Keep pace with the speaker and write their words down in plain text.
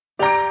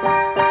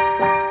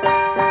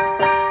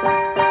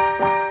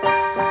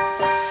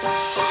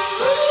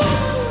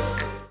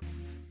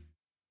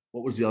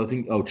was the other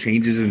thing? Oh,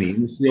 changes in the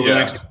industry over the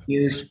next 2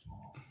 years.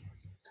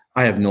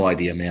 I have no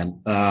idea, man.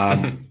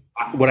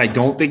 What I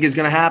don't think is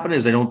going to happen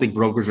is I don't think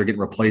brokers are getting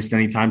replaced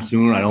anytime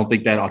soon. I don't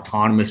think that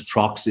autonomous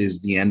trucks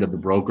is the end of the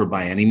broker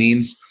by any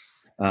means.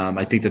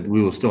 I think that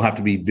we will still have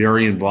to be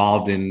very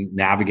involved in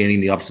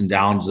navigating the ups and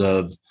downs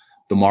of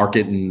the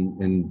market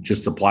and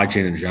just supply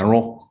chain in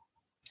general.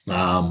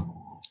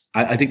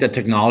 I think that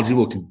technology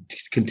will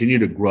continue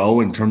to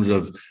grow in terms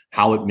of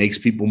how it makes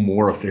people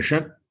more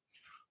efficient.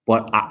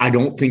 But I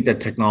don't think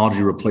that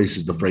technology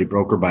replaces the freight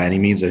broker by any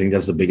means. I think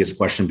that's the biggest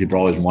question people are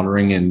always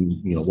wondering. And,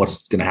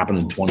 what's going to happen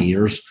in 20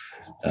 years?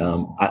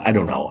 I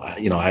don't know.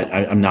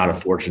 I'm not a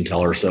fortune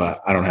teller, so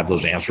I don't have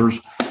those answers.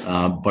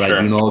 But sure.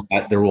 I do know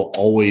that there will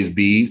always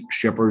be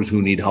shippers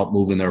who need help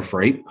moving their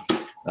freight.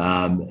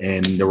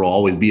 And there will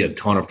always be a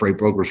ton of freight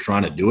brokers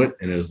trying to do it.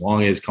 And as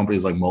long as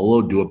companies like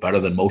MoLo do it better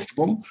than most of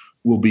them,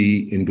 we'll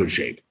be in good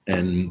shape.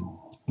 And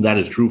that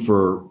is true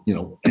for,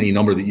 any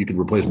number that you can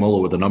replace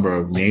MoLo with a number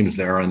of names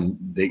there, and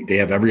they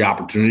have every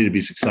opportunity to be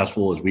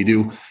successful as we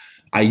do.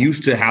 I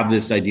used to have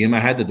this idea in my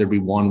head that there'd be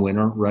one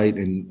winner, right?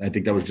 And I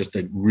think that was just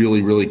a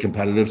really, really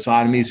competitive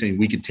side of me saying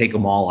we could take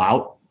them all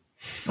out.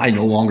 I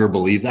no longer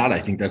believe that. I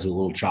think that's a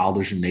little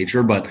childish in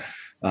nature, but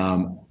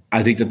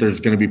I think that there's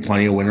going to be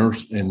plenty of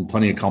winners and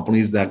plenty of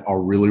companies that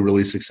are really,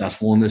 really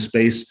successful in this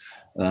space.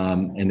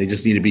 And they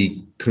just need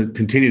to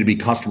continue to be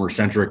customer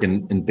centric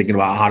and thinking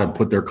about how to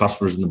put their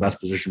customers in the best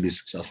position to be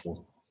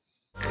successful.